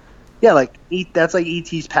 Yeah, like that's like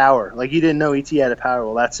E.T.'s power. Like you didn't know E.T. had a power.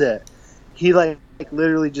 Well, that's it. He like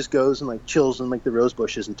literally just goes and like chills in like the rose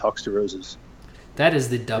bushes and talks to roses. That is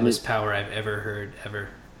the dumbest power I've ever heard ever.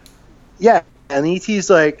 Yeah, and E.T.'s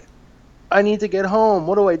like, I need to get home.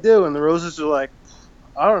 What do I do? And the roses are like,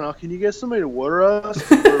 I don't know. Can you get somebody to water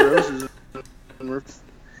us? Roses.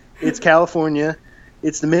 It's California.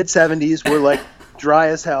 It's the mid 70s. We're like dry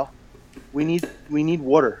as hell. We need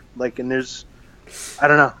water. Like, and there's, I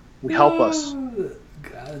don't know. Help us.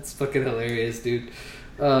 God, it's fucking hilarious, dude.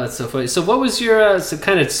 It's so funny. So what was your, so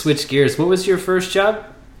kind of switch gears, what was your first job?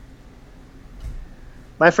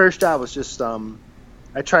 my first job was just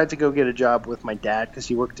I tried to go get a job with my dad because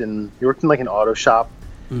he worked in like an auto shop,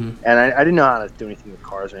 and I didn't know how to do anything with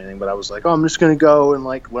cars or anything. But I was like, oh, I'm just gonna go and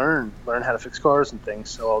like learn how to fix cars and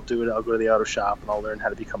things. So I'll do it. I'll go to the auto shop and I'll learn how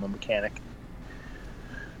to become a mechanic.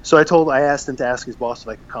 So I asked him to ask his boss if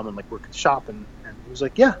I could come and like work at the shop, and he was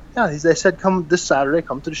like, yeah. They said come this Saturday,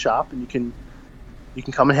 come to the shop, and you can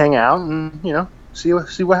come and hang out and see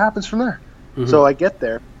what happens from there. So I get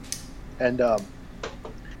there, and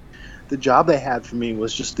the job they had for me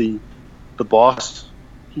was just the boss.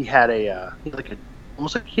 He had he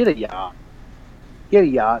had a yacht. He had a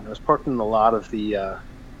yacht, and it was parked in the lot of in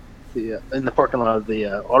the parking lot of the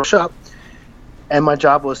auto shop. And my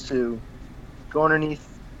job was to go underneath.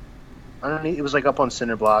 It was like up on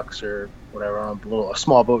cinder blocks or whatever on a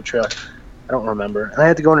small boat trailer. I don't remember. And I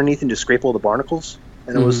had to go underneath and just scrape all the barnacles.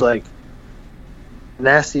 And it was like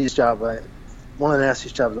one of the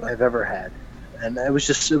nastiest jobs I've ever had. And it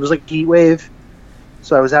was like heat wave.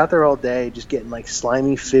 So I was out there all day just getting like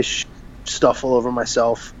slimy fish stuff all over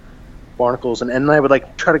myself, barnacles, and then I would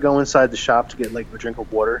like try to go inside the shop to get like a drink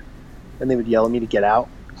of water, and they would yell at me to get out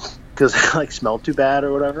because I like smelled too bad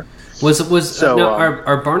or whatever.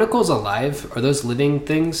 Are barnacles alive? Are those living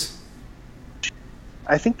things?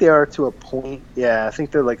 I think they are to a point. Yeah, I think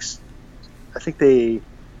they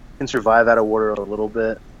can survive out of water a little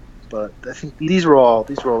bit, but I think these were all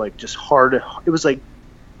like just hard. It was like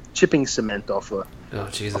chipping cement off a. Oh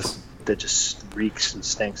Jesus! That just reeks and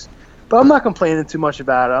stinks. But I'm not complaining too much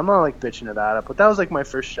about it. I'm not like bitching about it. But that was like my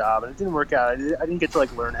first job, and it didn't work out. I didn't get to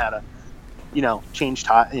like learn how to,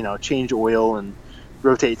 change oil and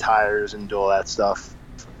rotate tires and do all that stuff.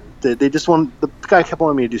 The guy kept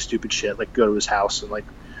wanting me to do stupid shit, like go to his house and like,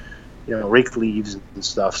 rake leaves and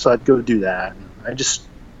stuff. So I'd go do that. And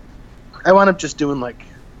I wound up just doing like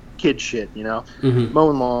kid shit,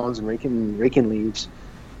 mowing lawns and raking leaves.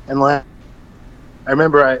 And like, I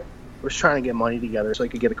remember I was trying to get money together so I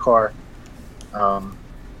could get a car.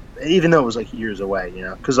 Even though it was like years away,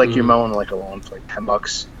 because like you're mowing like a lawn for like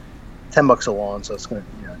 $10 a lawn, so it's gonna,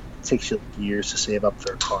 it takes you like years to save up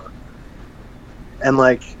for a car. And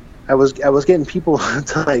like I was getting people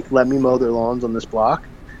to like let me mow their lawns on this block.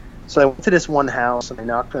 So I went to this one house and I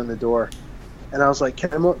knocked on the door, and I was like,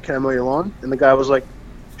 "Can I mow your lawn?" And the guy was like,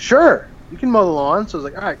 "Sure, you can mow the lawn." So I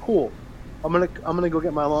was like, "All right, cool. I'm gonna go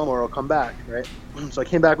get my lawnmower. I'll come back." Right. So I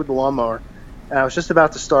came back with the lawnmower, and I was just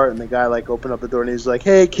about to start, and the guy like opened up the door and he's like,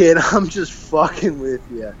 "Hey kid, I'm just fucking with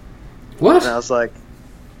you." What? And I was like,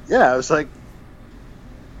 "Yeah." I was like,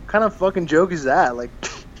 "What kind of fucking joke is that?" Like,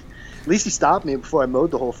 at least he stopped me before I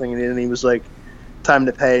mowed the whole thing, and he was like, "Time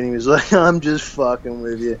to pay," and he was like, "I'm just fucking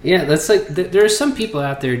with you." Yeah, that's like there are some people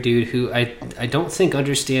out there, dude, who I don't think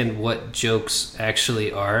understand what jokes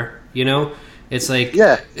actually are. It's like,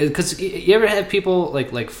 yeah, because you ever have people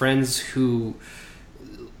like friends who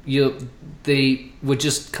they would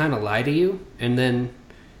just kind of lie to you, and then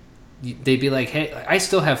they'd be like, "Hey," I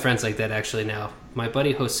still have friends like that actually now. My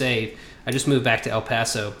buddy Jose, I just moved back to El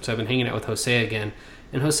Paso, so I've been hanging out with Jose again,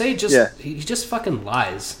 and Jose he just fucking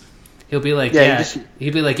lies. He'll be like,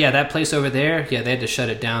 he'd be like, "Yeah, that place over there, yeah, they had to shut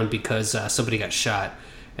it down because somebody got shot."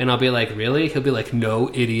 And I'll be like, "Really?" He'll be like, "No,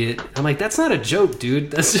 idiot." I'm like, "That's not a joke,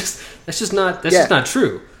 dude. That's just not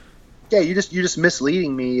true." Yeah, you're just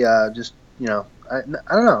misleading me. I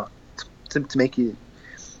don't know, to make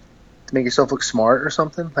yourself look smart or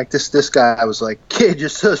something. Like this guy was like, "Kid, you're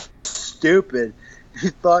so stupid. You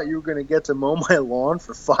thought you were gonna get to mow my lawn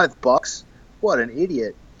for $5? What an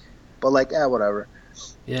idiot!" But like, whatever.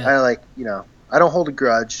 Yeah. I don't hold a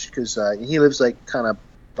grudge because he lives like kind of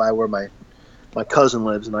by where my cousin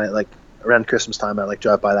lives, and I like around Christmas time I like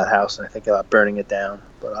drive by that house and I think about burning it down.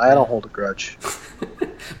 But I don't hold a grudge.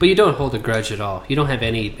 But you don't hold a grudge at all. You don't have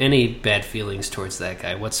any bad feelings towards that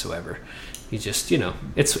guy whatsoever. You just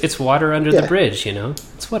it's water under the bridge.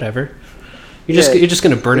 It's whatever. You're just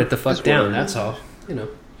gonna burn it the fuck down. That's all.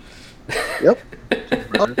 Yep.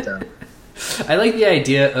 Burn it down. I like the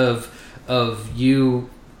idea of you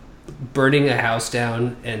burning a house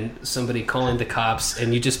down and somebody calling the cops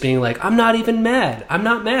and you just being like, "I'm not even mad. I'm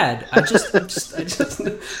not mad. I just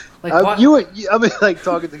like what?" I mean, like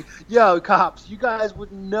talking to yo cops. You guys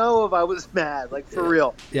wouldn't know if I was mad. Like for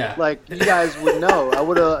real. Yeah. Like you guys would know. I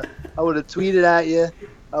would have tweeted at you.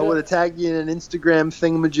 I would have tagged you in an Instagram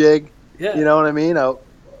thingamajig. Yeah. You know what I mean? I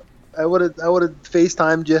would have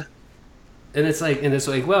FaceTimed you. And it's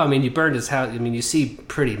like, well, I mean, you burned his house. I mean, you seem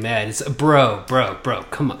pretty mad. It's bro.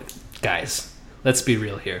 Come on, guys. Let's be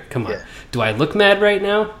real here. Come on. Yeah. Do I look mad right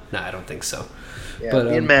now? No, I don't think so. Yeah, but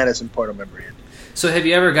being mad isn't part of my brand. So, have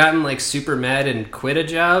you ever gotten like super mad and quit a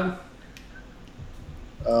job?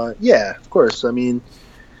 Yeah, of course. I mean,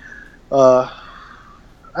 Uh,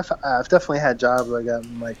 I've definitely had jobs where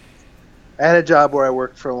I had a job where I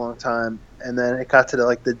worked for a long time, and then it got to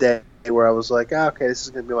the day where I was like, okay, this is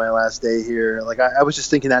gonna be my last day here. Like I was just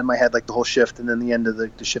thinking that in my head, like the whole shift, and then the end of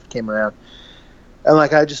the shift came around, and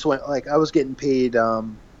like I just went, like I was getting paid,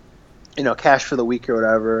 cash for the week or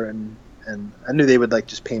whatever, and I knew they would like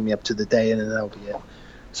just pay me up to the day, and then that would be it.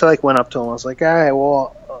 So I like went up to them. I was like, all right,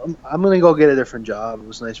 well, I'm gonna go get a different job. It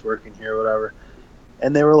was nice working here, or whatever.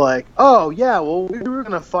 And they were like, oh yeah, well we were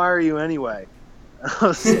gonna fire you anyway. I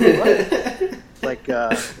was like, what? Like,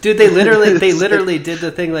 dude, they literally did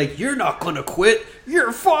the thing like, you're not gonna quit,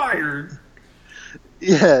 you're fired.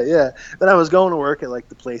 Yeah. But I was going to work at like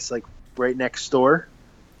the place like right next door.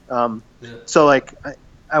 So like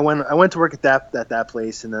I went to work at that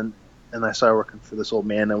place, and I started working for this old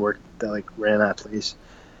man that like ran that place.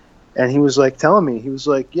 And he was like telling me, he was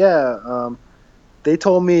like, yeah, they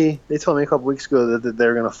told me a couple weeks ago that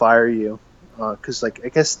they're gonna fire you, because like I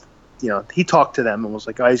guess he talked to them and was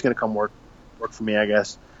like, oh, he's gonna come work for me, I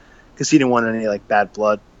guess, because he didn't want any like bad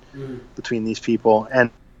blood between these people.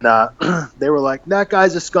 And they were like, that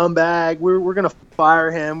guy's a scumbag. We're gonna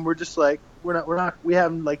fire him. We're just like we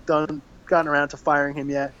haven't like gotten around to firing him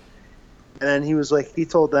yet. And then he was like, he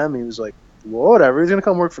told them, he was like, well, whatever, he's gonna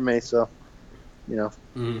come work for me, so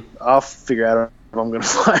I'll figure out if I'm gonna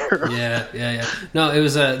fire him. Yeah. No, it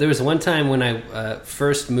was there was one time when I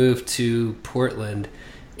first moved to Portland.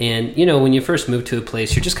 And, when you first move to a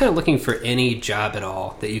place, you're just kind of looking for any job at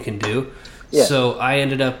all that you can do. Yeah. So I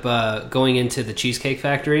ended up going into the Cheesecake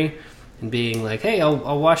Factory and being like, hey,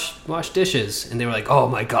 I'll wash dishes. And they were like, oh,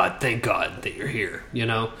 my God, thank God that you're here,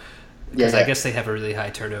 Because I guess they have a really high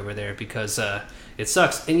turnover there because it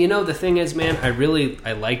sucks. And, the thing is, man,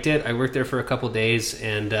 I liked it. I worked there for a couple days,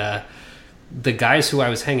 and the guys who I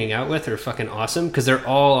was hanging out with are fucking awesome because they're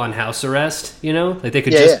all on house arrest, like they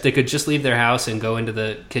could just leave their house and go into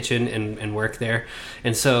the kitchen and work there.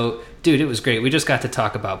 And so, dude, it was great. We just got to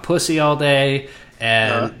talk about pussy all day,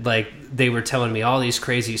 and like they were telling me all these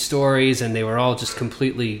crazy stories, and they were all just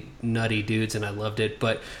completely nutty dudes, and I loved it.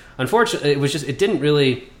 But unfortunately, it didn't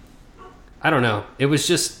really, I don't know. It was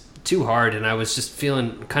just too hard, and I was just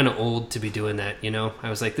feeling kind of old to be doing that, I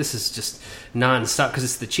was like, this is just non-stop, because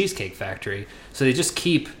it's the Cheesecake Factory, so they just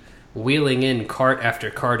keep wheeling in cart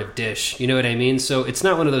after cart of dish, you know what I mean? So it's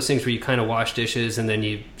not one of those things where you kind of wash dishes and then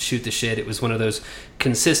you shoot the shit. It was one of those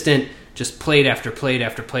consistent, just plate after plate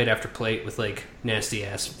after plate after plate with like nasty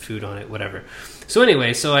ass food on it, whatever. So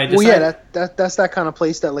anyway, so I decided, that's that kind of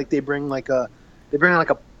place that like they bring like a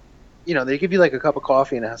they give you like a cup of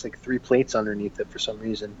coffee and it has like 3 plates underneath it for some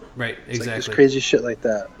reason. Right, it's exactly. Like this crazy shit like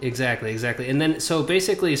that. Exactly. And then, so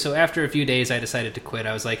after a few days, I decided to quit.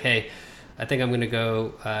 I was like, hey, I think I'm going to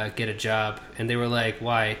go get a job. And they were like,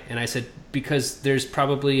 why? And I said, because there's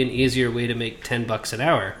probably an easier way to make $10 an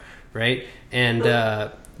hour, right? And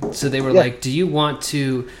so they were like, do you want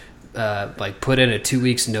to put in a 2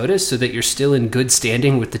 weeks notice so that you're still in good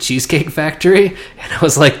standing with the Cheesecake Factory? And I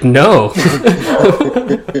was like, no.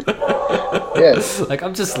 Like,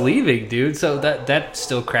 I'm just leaving, dude. So that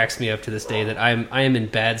still cracks me up to this day that I am in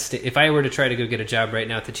bad state. If I were to try to go get a job right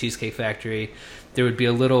now at the Cheesecake Factory, there would be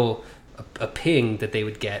a ping that they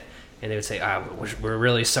would get, and they would say, we're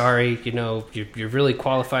really sorry, you're really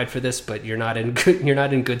qualified for this, but you're not in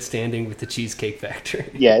good standing with the Cheesecake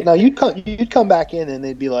Factory. Yeah, no, you'd come back in and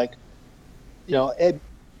they'd be like, Ed,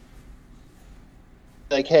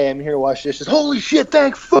 like, hey, I'm here to wash dishes. Holy shit,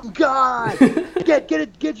 thank fucking God!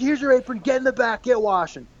 Get here's your apron, get in the back, get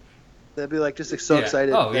washing. They'd be like just so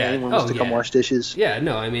excited that anyone wants to come wash dishes. Yeah,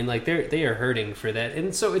 no, I mean, like they are hurting for that.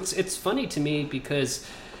 And so it's funny to me because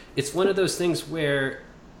it's one of those things where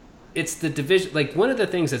it's the division. Like, one of the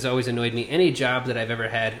things that's always annoyed me, any job that I've ever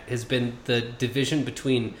had, has been the division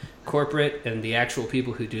between corporate and the actual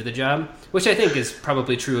people who do the job, which I think is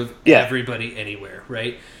probably true of everybody anywhere,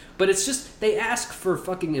 right? But it's just, they ask for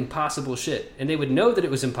fucking impossible shit, and they would know that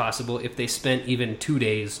it was impossible if they spent even 2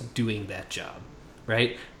 days doing that job,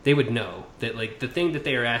 right? They would know that, like, the thing that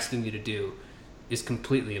they are asking you to do is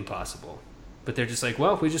completely impossible. But they're just like,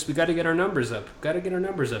 well, we got to get our numbers up. Got to get our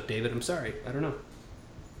numbers up, David. I'm sorry. I don't know.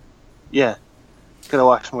 Yeah. Gotta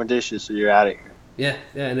wash more dishes so you're out of here. Yeah,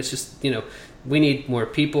 and it's just, we need more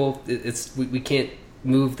people. We can't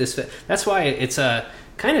move this. That's why it's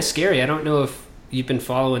kind of scary. I don't know if you've been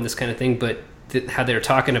following this kind of thing, but how they're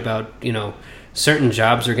talking about, certain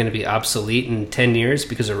jobs are going to be obsolete in 10 years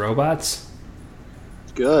because of robots.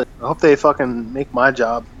 Good. I hope they fucking make my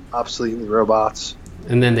job obsolete with robots.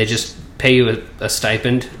 And then they just pay you a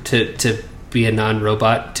stipend to be a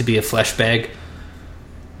non-robot, to be a flesh bag.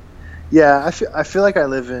 Yeah, I feel like I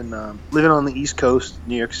live in living on the East Coast,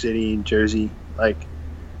 New York City, Jersey. Like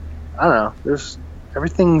I don't know, there's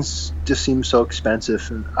everything's just seems so expensive,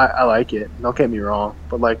 and I like it. Don't get me wrong,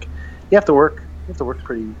 but like you have to work. You have to work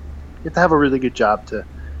pretty. You have to have a really good job to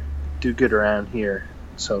do good around here.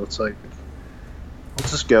 So it's like I'll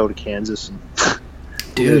just go to Kansas and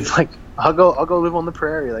Dude, like I'll go live on the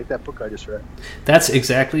prairie like that book I just read. that's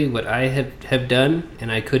exactly what I have done,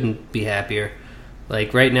 and I couldn't be happier.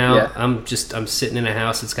 Like right now, Yeah. I'm sitting in a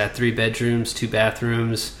house that's got 3 bedrooms, 2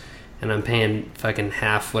 bathrooms, and I'm paying fucking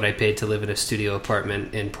half what I paid to live in a studio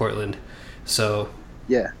apartment in Portland. So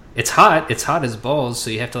Yeah. it's hot. It's hot as balls. So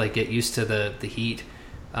you have to like get used to the heat.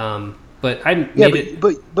 But I Yeah, made it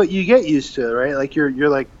but you get used to it, right? Like your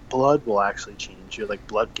like blood will actually change. Your like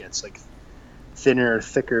blood gets like thinner or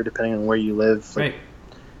thicker depending on where you live. Like, right.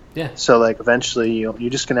 Yeah. so like eventually you're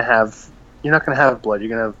just gonna have you're not gonna have blood. You're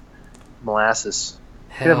gonna have molasses.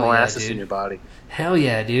 You're gonna have Hell yeah, molasses in dude. your body. Hell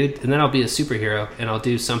yeah, dude. And then I'll be a superhero and I'll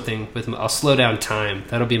do something with I'll slow down time.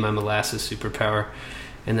 That'll be my molasses superpower.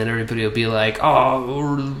 And then everybody will be like,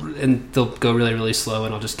 oh, and they'll go really, really slow,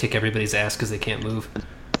 and I'll just kick everybody's ass because they can't move.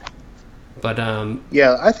 But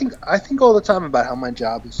Yeah, I think all the time about how my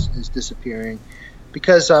job is disappearing,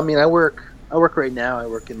 because I mean I work right now. I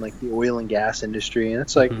work in like the oil and gas industry, and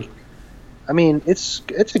it's like, Mhm. I mean it's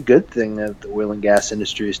a good thing that the oil and gas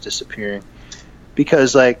industry is disappearing,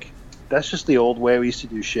 because like that's just the old way we used to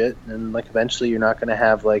do shit, and like eventually you're not gonna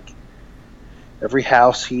have like every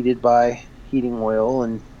house heated by heating oil,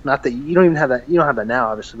 and not that you don't even have that. You don't have that now,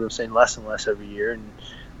 obviously, but I'm saying less and less every year, and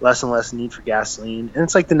less need for gasoline. And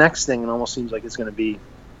it's like the next thing, it almost seems like it's going to be,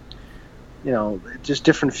 just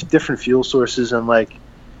different fuel sources. And like, I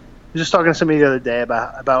was just talking to somebody the other day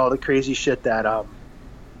about all the crazy shit that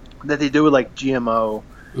they do with like GMO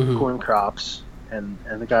mhm. corn crops. And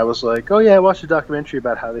the guy was like, "Oh yeah, I watched a documentary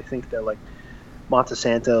about how they think that like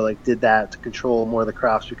Monsanto like did that to control more of the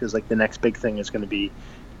crops, because like the next big thing is going to be,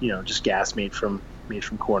 just gas made from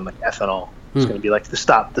corn, like ethanol. It's going to be like the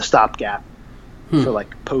stopgap for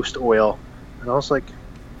like post oil." And I was like,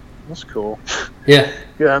 "That's cool." Yeah.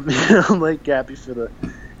 Yeah, I'm like happy for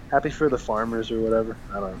the farmers or whatever.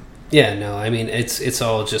 I don't know. Yeah, no, I mean, it's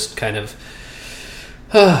all just kind of,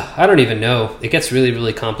 I don't even know. It gets really,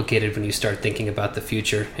 really complicated when you start thinking about the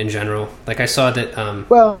future in general. Like I saw that,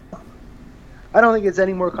 Well, I don't think it's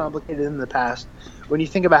any more complicated than the past. When you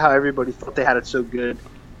think about how everybody thought they had it so good,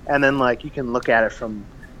 and then like you can just look at it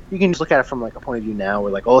from like a point of view now,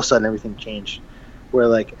 where like all of a sudden everything changed, where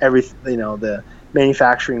like the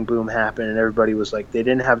manufacturing boom happened, and everybody was like they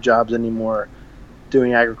didn't have jobs anymore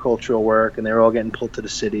doing agricultural work, and they were all getting pulled to the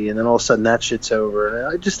city, and then all of a sudden that shit's over,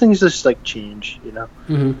 and things just like change, mhm,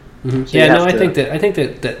 mhm. So you Yeah, no, have I to- think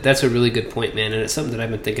that that's a really good point, man, and it's something that I've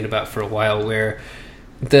been thinking about for a while. Where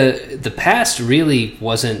the past really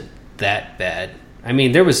wasn't that bad. I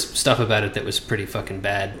mean, there was stuff about it that was pretty fucking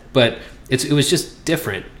bad, but it was just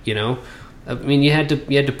different, I mean, you had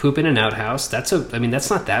to poop in an outhouse. That's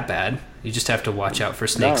not that bad. You just have to watch out for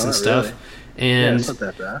snakes No, and not stuff. really. And it's not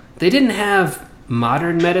that bad. they didn't have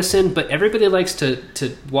modern medicine, but everybody likes to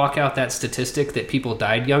walk out that statistic that people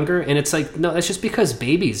died younger, and it's like, no, that's just because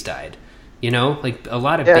babies died. Like a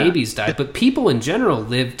lot of Yeah. babies died, but people in general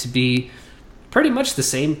lived to be pretty much the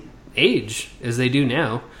same age as they do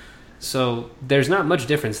now. So there's not much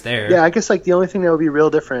difference there. Yeah, I guess like the only thing that would be real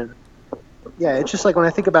different. Yeah, it's just like when I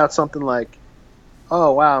think about something like,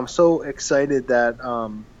 oh wow, I'm so excited that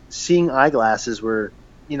seeing eyeglasses were,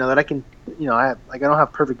 that I can, I don't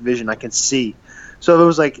have perfect vision, I can see. So if it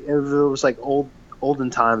was like olden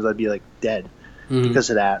times, I'd be like dead Mhm. because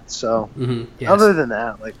of that. So Yes. other than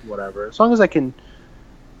that, like whatever, as long as I can,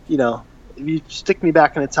 if you stick me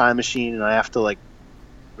back in a time machine and I have to like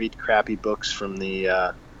read crappy books from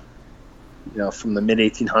the mid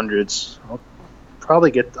 1800s, I'll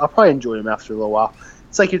probably enjoy them after a little while.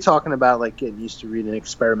 It's like you're talking about like getting used to reading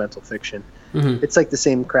experimental fiction. Mhm. It's like the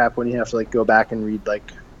same crap when you have to like go back and read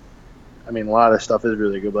like, I mean, a lot of this stuff is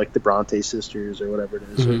really good, like the Bronte sisters or whatever it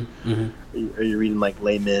is. Mhm. Mhm. Or you're reading like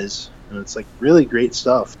Les Mis, and it's like really great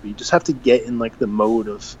stuff. But you just have to get in like the mode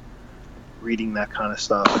of reading that kind of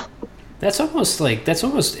stuff. That's almost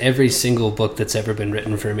every single book that's ever been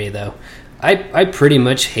written for me, though. I pretty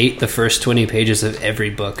much hate the first 20 pages of every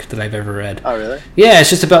book that I've ever read. Oh, really? Yeah, it's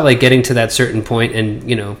just about like getting to that certain point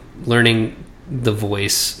and learning the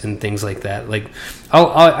voice and things like that. Like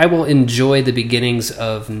I will enjoy the beginnings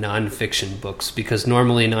of nonfiction books, because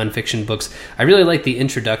normally nonfiction books, I really like the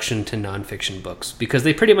introduction to nonfiction books, because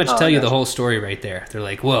they pretty much tell you the whole story right there. They're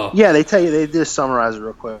like, whoa, Yeah, they just summarize it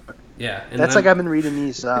real quick. yeah. And That's like I've been reading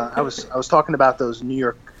these. I was talking about those New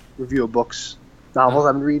York Review of Books novels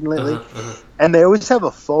I've been reading lately, Uh-huh. and they always have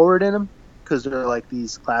a forward in them because they're like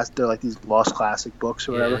these lost classic books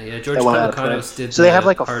or whatever. Yeah. George that went out of print. Pelecanos did So they have the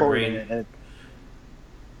like a Hard forward Rain. in it. And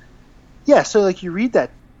yeah, so like you read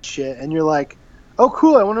that shit and you're like, oh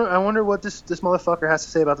cool, I wonder what this motherfucker has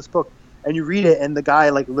to say about this book. And you read it and the guy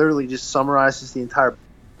like literally just summarizes the entire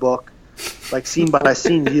book, like scene by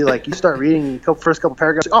scene. You start reading the first couple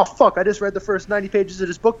paragraphs. Oh fuck! I just read the first 90 pages of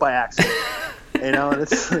this book by accident. And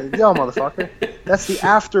it's yo motherfucker. That's the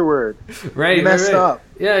afterword. Right. You messed up.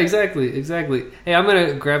 Yeah, exactly. Hey, I'm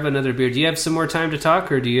gonna grab another beer. Do you have some more time to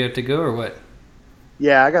talk, or do you have to go, or what?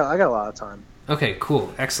 Yeah, I got a lot of time. Okay,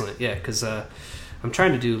 cool, excellent. Yeah, because I'm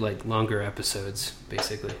trying to do like longer episodes,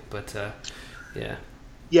 basically. But yeah.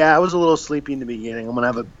 Yeah, I was a little sleepy in the beginning.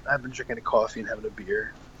 I've been drinking a coffee and having a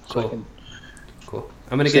beer. Cool. Cool.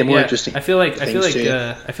 I'm gonna Say get more yeah, interesting I feel like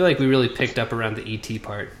we really picked up around the ET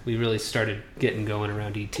part. We really started getting going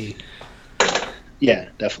around ET. Yeah,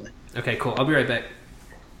 definitely. Okay, cool. I'll be right back.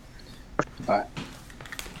 All right.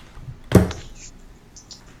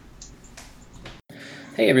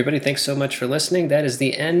 Hey everybody, thanks so much for listening. That is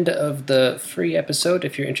the end of the free episode.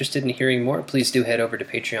 If you're interested in hearing more, please do head over to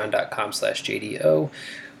patreon.com/JDO.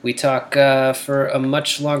 We talk for a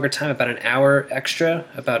much longer time, about an hour extra,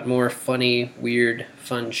 about more funny, weird,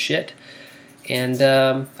 fun shit. And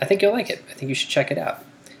I think you'll like it. I think you should check it out.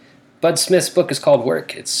 Bud Smith's book is called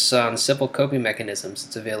Work. It's on simple coping mechanisms.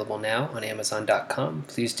 It's available now on Amazon.com.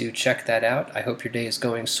 Please do check that out. I hope your day is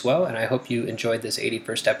going swell, and I hope you enjoyed this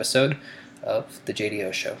 81st episode of The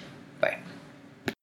JDO Show. Bye.